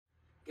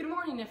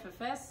Morning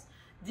FFS.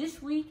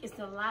 This week is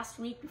the last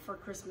week before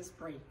Christmas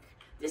break.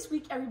 This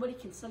week, everybody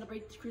can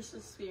celebrate the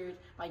Christmas spirit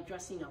by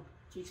dressing up.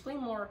 To explain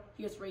more,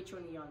 here's Rachel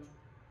and Yanni.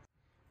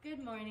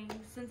 Good morning.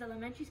 Since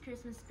Elementary's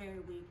Christmas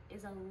Spirit Week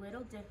is a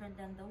little different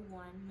than the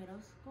one middle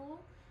school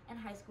and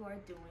high school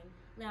are doing,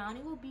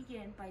 Leonie will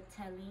begin by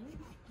telling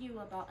you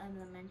about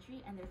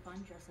elementary and their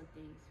fun dress-up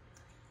days.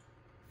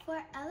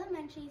 For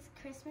Elementary's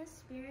Christmas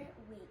Spirit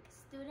Week,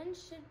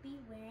 students should be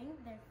wearing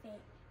their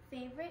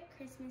favorite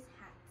Christmas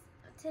hats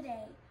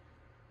today,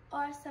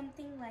 or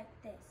something like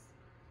this.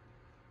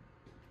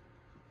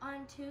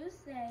 On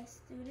Tuesday,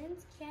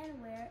 students can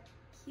wear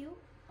cute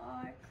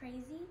or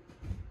crazy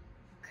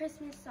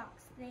Christmas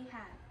socks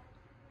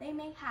they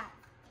may have.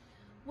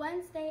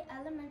 Wednesday,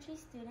 elementary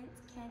students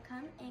can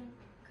come in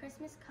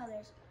Christmas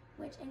colors,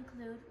 which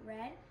include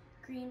red,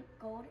 green,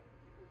 gold,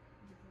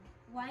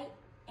 white,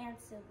 and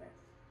silver.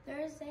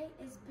 Thursday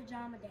is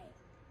pajama day,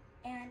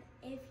 and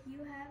if you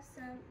have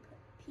some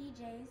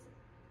PJs,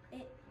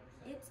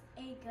 it's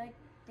a good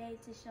day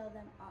to show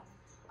them off.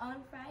 On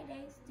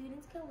Friday,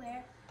 students can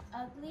wear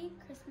ugly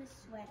Christmas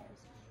sweaters.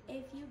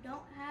 If you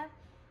don't have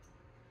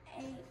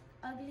an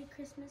ugly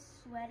Christmas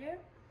sweater,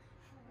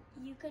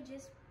 you could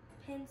just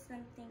pin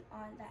something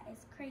on that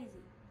is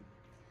crazy.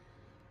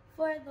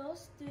 For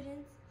those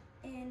students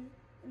in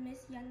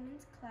Miss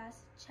Youngman's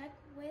class, check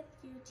with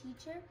your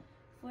teacher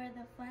for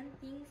the fun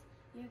things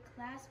your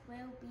class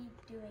will be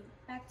doing.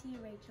 Back to you,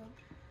 Rachel.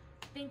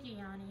 Thank you,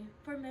 Yanni.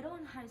 For middle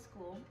and high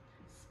school,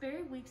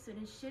 Spirit Week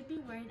students should be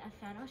wearing a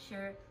flannel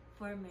shirt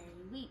for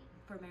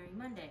Merry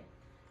Monday.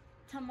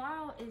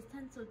 Tomorrow is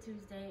Tinsel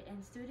Tuesday,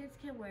 and students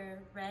can wear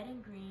red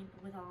and green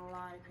with a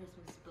lot of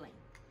Christmas bling.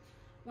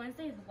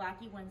 Wednesday is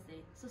Wacky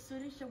Wednesday, so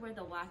students should wear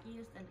the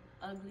wackiest and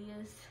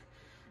ugliest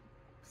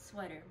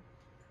sweater.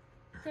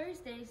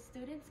 Thursday,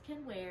 students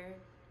can wear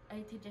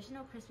a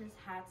traditional Christmas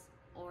hats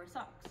or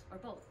socks, or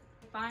both.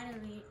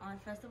 Finally, on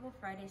Festival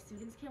Friday,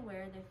 students can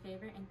wear their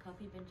favorite and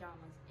comfy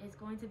pajamas. It's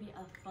going to be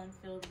a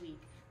fun-filled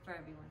week for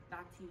everyone.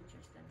 Back to you,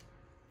 Tristan.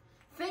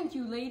 Thank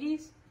you,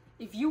 ladies.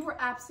 If you were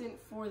absent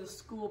for the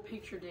school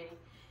picture day,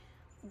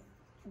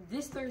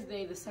 this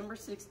Thursday, December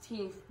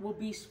 16th, will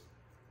be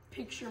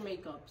picture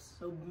makeups.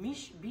 So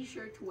be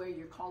sure to wear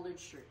your collared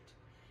shirt.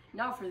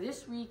 Now for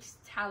this week's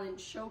talent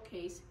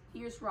showcase,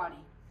 here's Roddy.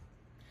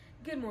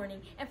 Good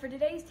morning, and for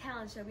today's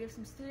talent show, we have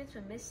some students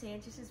from Miss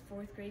Sanchez's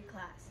 4th grade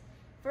class.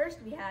 First,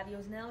 we have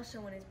Yosnel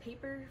showing his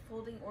paper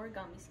folding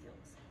origami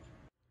skills.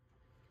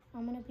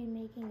 I'm going to be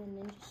making a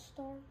ninja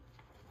star.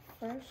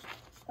 First,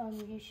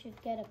 you should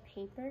get a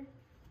paper,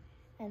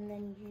 and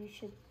then you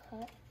should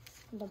cut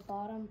the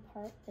bottom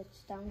part that's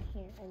down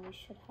here, and you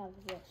should have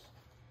this.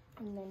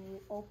 And then you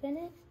open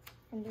it,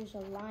 and there's a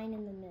line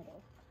in the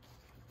middle.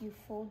 You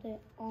fold it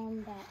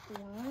on that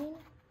line,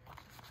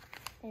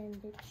 and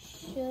it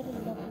should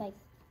look like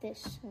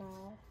this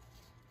now.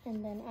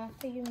 And then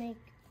after you make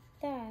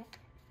that,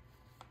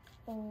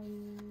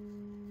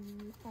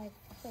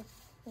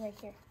 right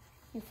here,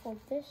 you fold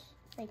this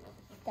like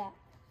that.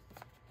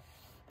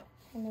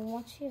 And then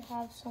once you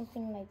have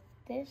something like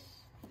this,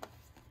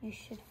 you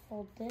should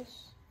fold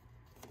this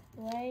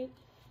right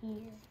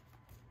here.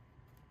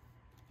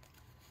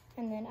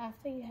 And then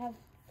after you have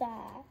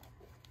that,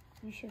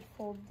 you should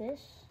fold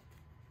this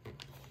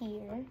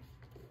here.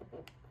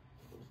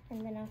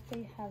 And then after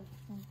you have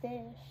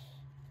this,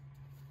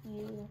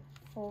 you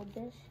fold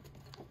this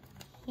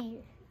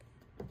here.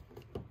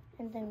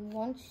 And then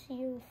once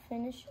you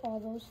finish all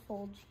those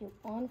folds, you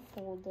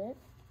unfold it.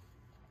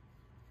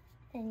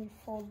 And you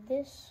fold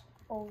this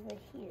over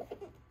here.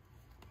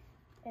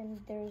 And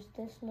there's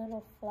this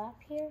little flap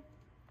here.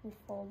 You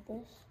fold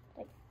this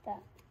like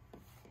that.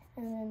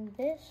 And then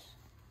this,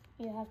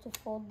 you have to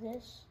fold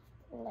this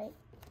like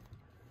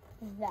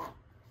that.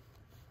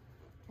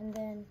 And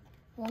then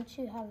once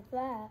you have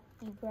that,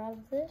 you grab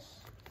this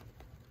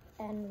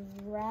and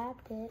wrap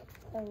it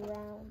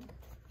around.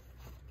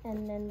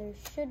 And then there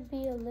should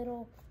be a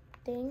little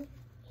thing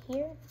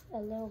here, a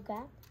little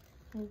gap.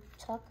 You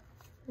tuck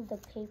the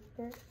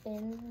paper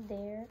in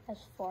there as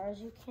far as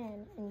you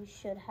can, and you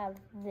should have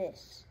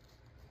this.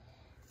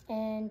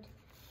 And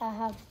I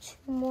have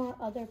 2 more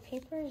other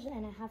papers,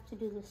 and I have to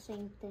do the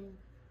same thing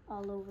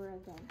all over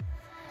again.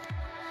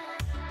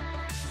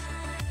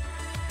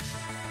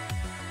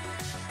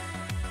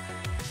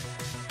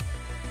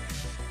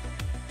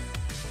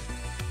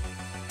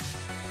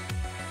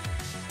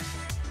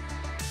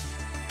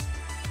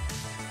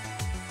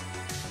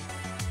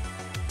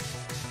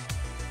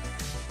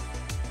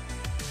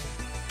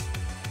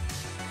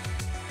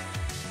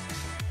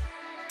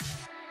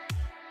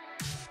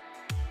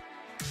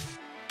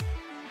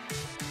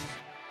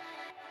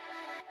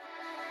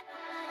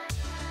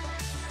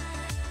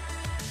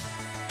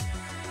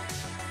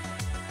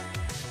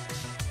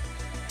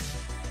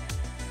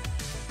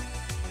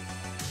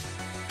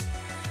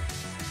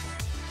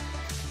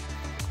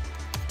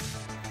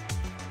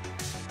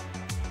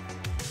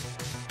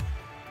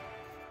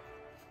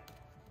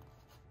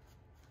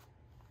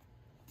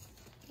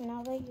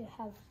 Now that you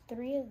have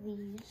 3 of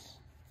these,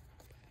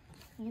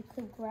 you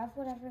could grab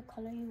whatever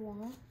color you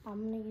want.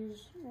 I'm gonna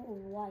use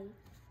white.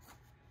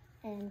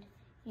 And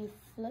you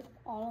flip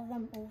all of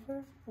them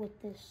over with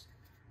this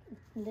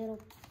little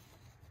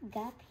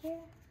gap here.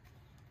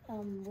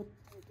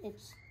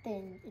 It's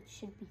thin, it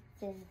should be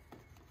thin.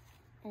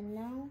 And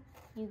now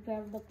you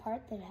grab the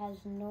part that has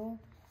no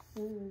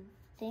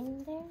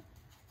thing there.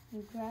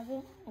 You grab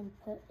it and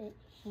put it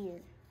here.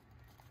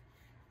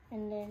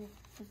 And then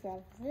you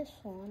grab this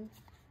one,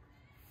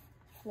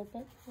 flip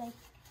it like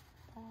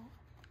that,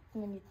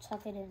 and then you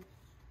tuck it in.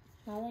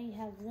 Now that you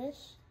have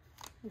this,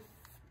 you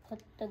put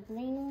the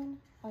green one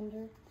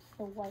under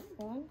the white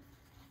one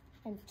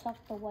and tuck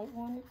the white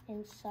one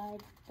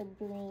inside the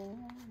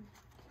green one.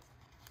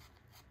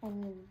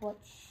 And what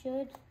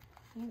should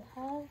you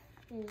have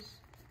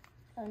is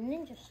a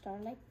ninja star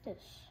like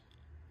this.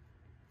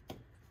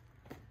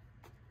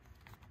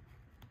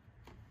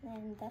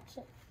 And that's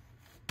it.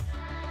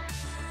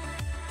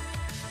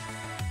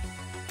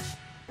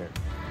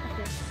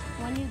 Okay,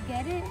 when you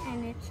get it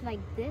and it's like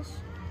this,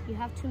 you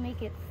have to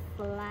make it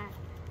flat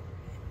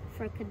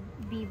for it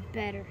could be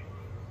better.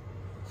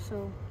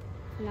 So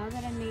now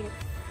that I made it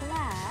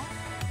flat,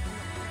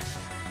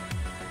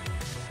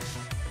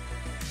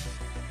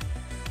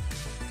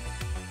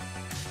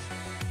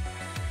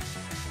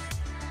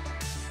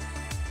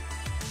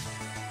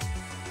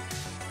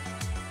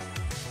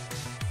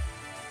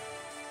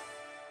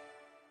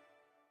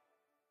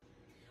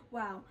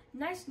 Wow,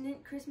 nice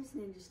Christmas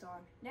ninja star.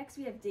 Next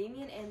we have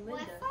Damien and Linda.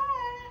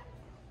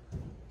 What's up,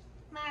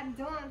 my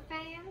dorm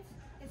fans?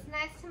 It's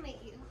nice to meet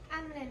you.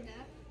 I'm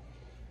Linda.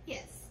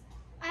 Yes,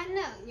 I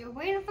know you're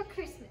waiting for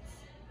Christmas,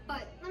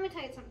 but let me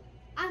tell you something.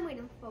 I'm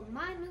waiting for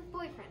my new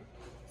boyfriend.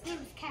 His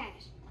name is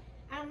Cash.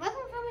 I love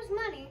him from his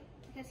money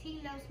because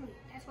he loves me.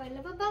 That's why I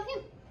love about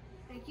him.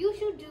 Like you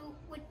should do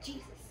with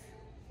Jesus.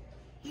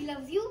 He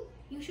loves you,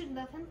 you should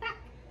love him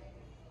back.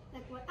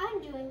 Like what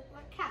I'm doing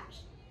with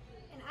Cash.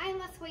 And I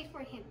must wait for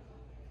him.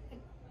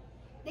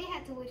 They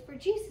had to wait for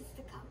Jesus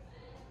to come.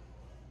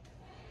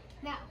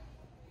 Now,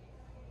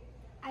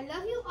 I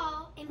love you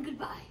all and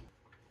goodbye.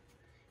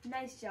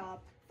 Nice job.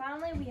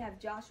 Finally, we have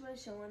Joshua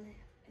showing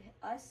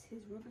us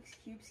his Rubik's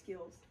Cube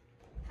skills.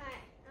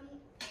 Hi,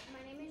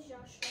 my name is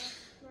Joshua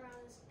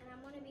Morales, and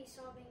I'm going to be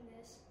solving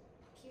this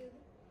cube.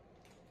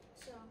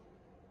 So,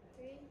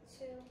 3,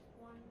 2,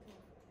 1, go.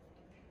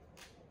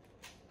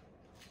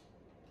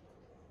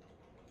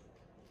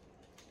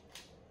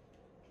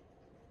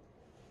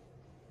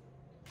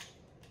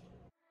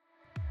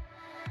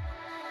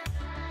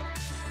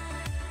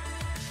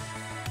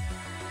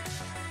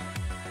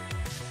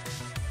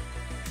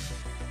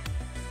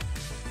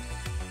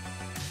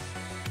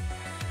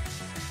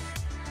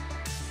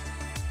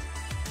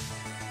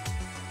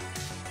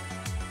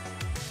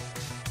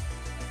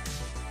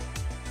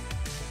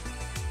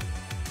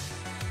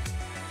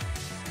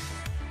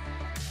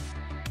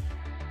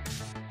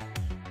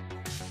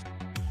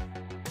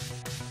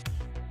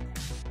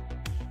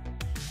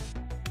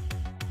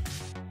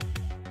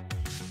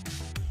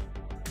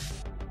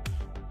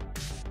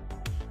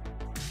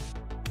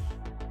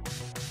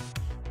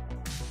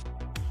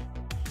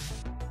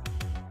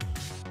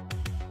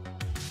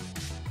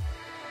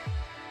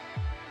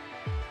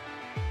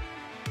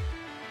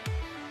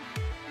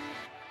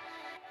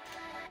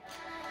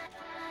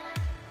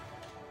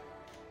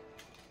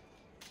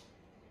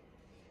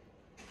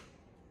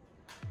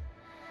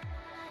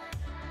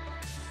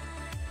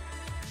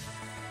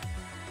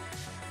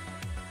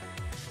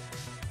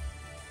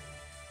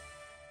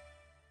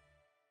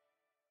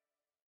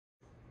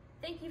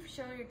 Thank you for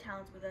showing your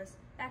talents with us.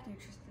 Back to you,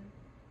 Tristan.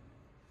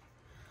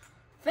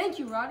 Thank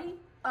you, Roddy.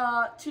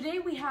 Today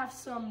we have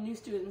some new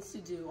students to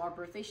do our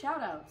birthday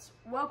shout-outs.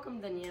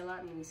 Welcome, Daniela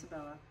and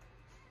Isabella.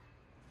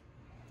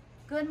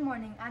 Good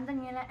morning, I'm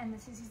Daniela and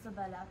this is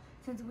Isabella.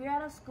 Since we're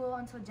out of school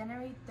until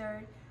January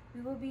 3rd,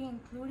 we will be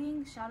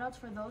including shoutouts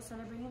for those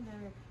celebrating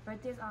their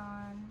birthdays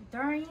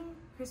during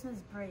Christmas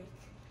break.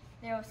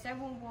 There are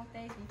several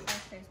birthdays before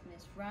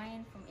Christmas.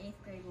 Ryan from 8th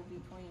grade will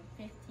be turning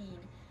 15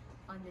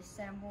 on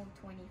December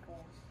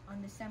 24th.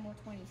 On December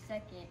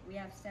 22nd, we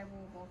have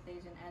several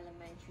birthdays in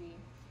elementary.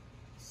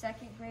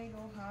 2nd grader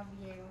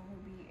Javier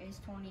is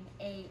turning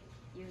 8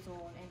 years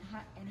old.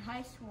 In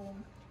high school,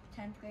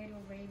 10th grader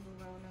Ray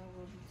Verona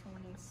will be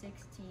turning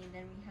 16.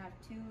 Then we have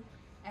 2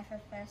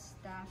 FFS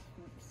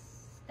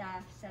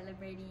staff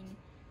celebrating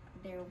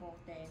their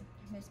birthday.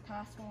 Miss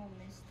Pascal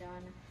and Miss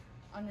Dunn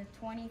on the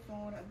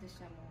 23rd of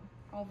December.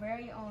 Our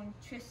very own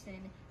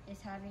Tristan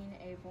is having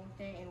a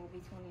birthday and will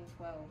be turning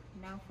 12.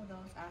 Now for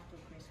those after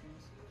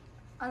Christmas.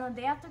 On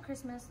the day after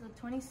Christmas, the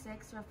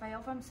 26th,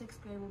 Rafael from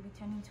 6th grade will be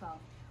turning 12.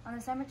 On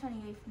December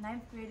 28th,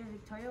 9th grader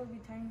Victoria will be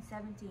turning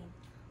 17.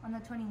 On the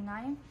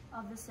 29th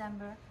of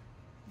December,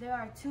 there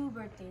are 2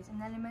 birthdays.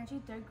 In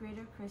elementary, 3rd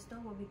grader Crystal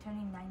will be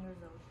turning 9 years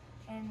old.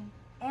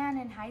 And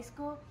in high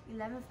school,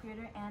 11th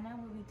grader Anna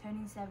will be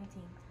turning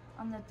 17.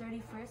 On the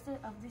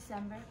 31st of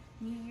December,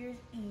 New Year's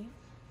Eve,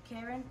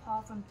 Karen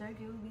Paul from 3rd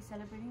grade will be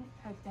celebrating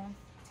her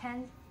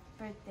 10th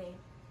birthday.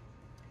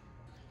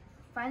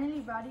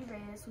 Finally, Roddy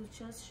Reyes, who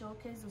just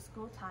showcased the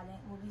school talent,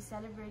 will be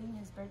celebrating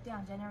his birthday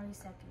on January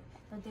 2nd,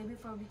 the day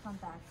before we come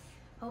back.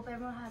 Hope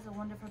everyone has a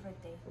wonderful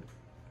birthday.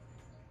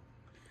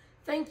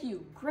 Thank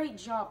you. Great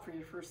job for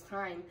your first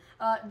time.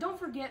 Don't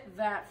forget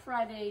that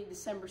Friday,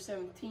 December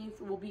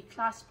 17th will be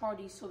class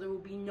party, so there will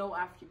be no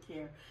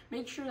aftercare.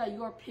 Make sure that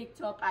you are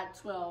picked up at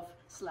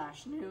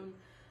 12/noon.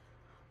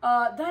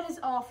 That is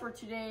all for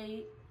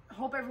today.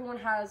 Hope everyone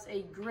has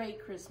a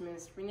great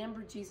Christmas.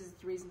 Remember, Jesus is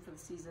the reason for the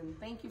season.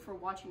 Thank you for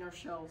watching our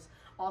shows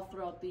all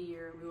throughout the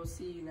year. We will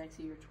see you next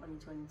year,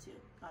 2022.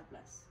 God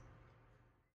bless.